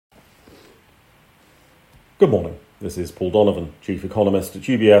Good morning. This is Paul Donovan, Chief Economist at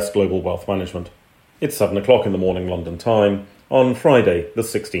UBS Global Wealth Management. It's 7 o'clock in the morning London time on Friday, the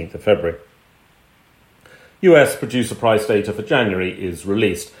 16th of February. US producer price data for January is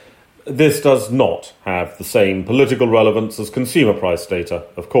released. This does not have the same political relevance as consumer price data,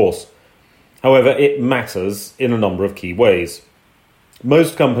 of course. However, it matters in a number of key ways.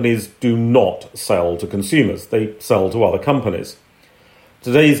 Most companies do not sell to consumers, they sell to other companies.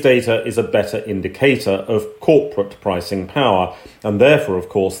 Today's data is a better indicator of corporate pricing power and therefore, of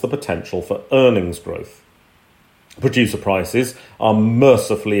course, the potential for earnings growth. Producer prices are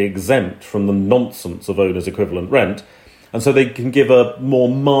mercifully exempt from the nonsense of owner's equivalent rent, and so they can give a more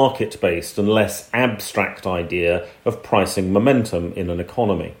market-based and less abstract idea of pricing momentum in an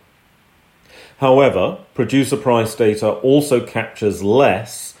economy. However, producer price data also captures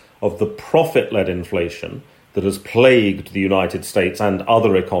less of the profit-led inflation that has plagued the United States and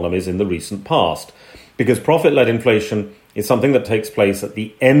other economies in the recent past, because profit-led inflation is something that takes place at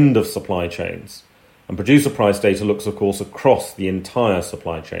the end of supply chains, and producer price data looks, of course, across the entire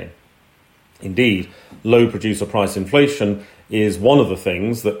supply chain. Indeed, low producer price inflation is one of the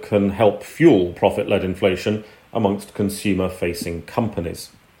things that can help fuel profit-led inflation amongst consumer-facing companies.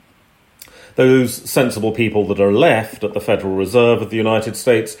 Those sensible people that are left at the Federal Reserve of the United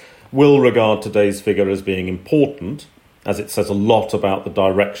States will regard today's figure as being important, as it says a lot about the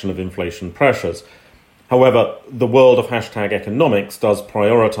direction of inflation pressures. However, the world of hashtag economics does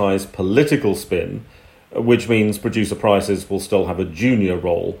prioritise political spin, which means producer prices will still have a junior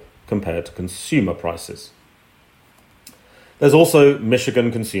role compared to consumer prices. There's also Michigan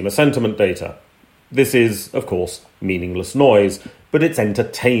consumer sentiment data. This is, of course, meaningless noise, but it's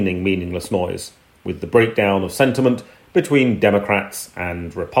entertaining meaningless noise, with the breakdown of sentiment between Democrats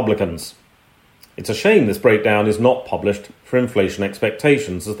and Republicans. It's a shame this breakdown is not published for inflation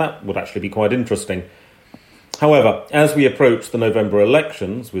expectations, as that would actually be quite interesting. However, as we approach the November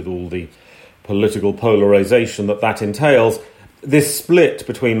elections, with all the political polarization that entails, this split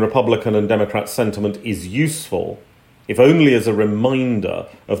between Republican and Democrat sentiment is useful, if only as a reminder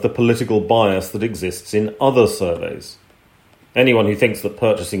of the political bias that exists in other surveys. Anyone who thinks that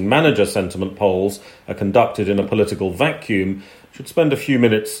purchasing manager sentiment polls are conducted in a political vacuum should spend a few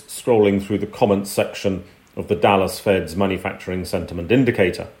minutes scrolling through the comments section of the Dallas Fed's Manufacturing Sentiment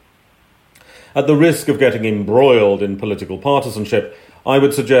Indicator. At the risk of getting embroiled in political partisanship, I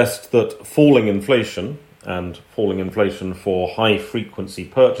would suggest that falling inflation, and falling inflation for high-frequency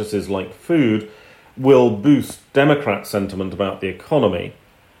purchases like food, will boost Democrat sentiment about the economy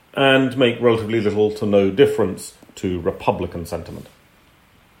and make relatively little to no difference to Republican sentiment.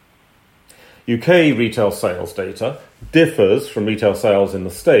 UK retail sales data differs from retail sales in the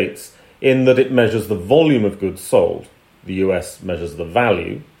States in that it measures the volume of goods sold. The US measures the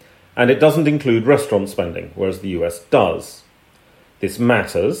value, and it doesn't include restaurant spending, whereas the US does. This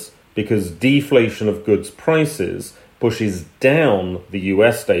matters because deflation of goods prices pushes down the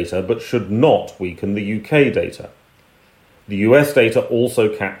US data but should not weaken the UK data. The US data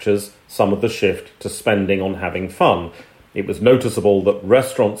also captures some of the shift to spending on having fun. It was noticeable that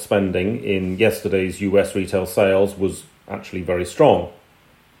restaurant spending in yesterday's US retail sales was actually very strong.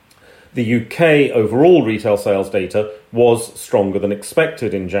 The UK overall retail sales data was stronger than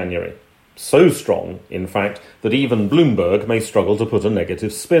expected in January. So strong, in fact, that even Bloomberg may struggle to put a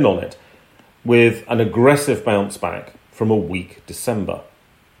negative spin on it, with an aggressive bounce back from a weak December.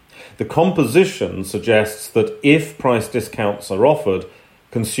 The composition suggests that if price discounts are offered,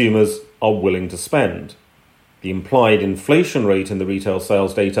 consumers are willing to spend. The implied inflation rate in the retail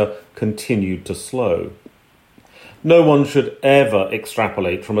sales data continued to slow. No one should ever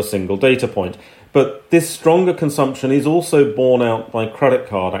extrapolate from a single data point, but this stronger consumption is also borne out by credit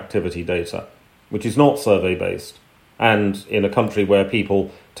card activity data, which is not survey-based. And in a country where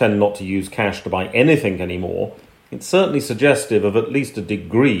people tend not to use cash to buy anything anymore, it's certainly suggestive of at least a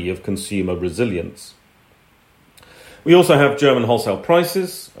degree of consumer resilience. We also have German wholesale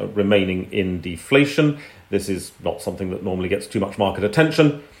prices remaining in deflation. This is not something that normally gets too much market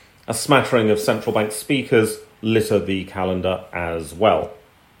attention. A smattering of central bank speakers litter the calendar as well.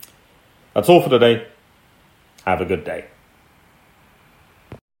 That's all for today. Have a good day.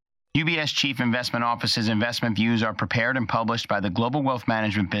 UBS Chief Investment Office's investment views are prepared and published by the global wealth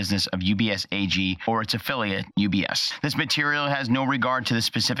management business of UBS AG or its affiliate, UBS. This material has no regard to the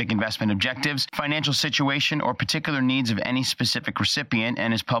specific investment objectives, financial situation, or particular needs of any specific recipient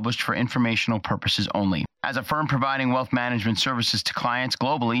and is published for informational purposes only. As a firm providing wealth management services to clients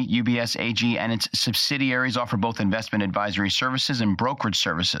globally, UBS AG and its subsidiaries offer both investment advisory services and brokerage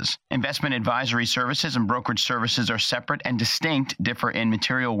services. Investment advisory services and brokerage services are separate and distinct, differ in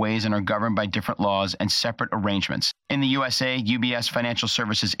material ways entities and are governed by different laws and separate arrangements. In the USA, UBS Financial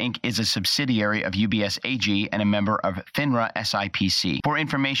Services, Inc. is a subsidiary of UBS AG and a member of FINRA SIPC. For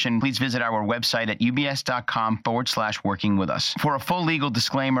information, please visit our website at ubs.com/working with us. For a full legal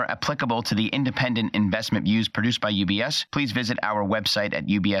disclaimer applicable to the independent investment views produced by UBS, please visit our website at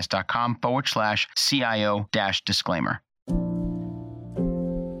ubs.com/CIO-disclaimer.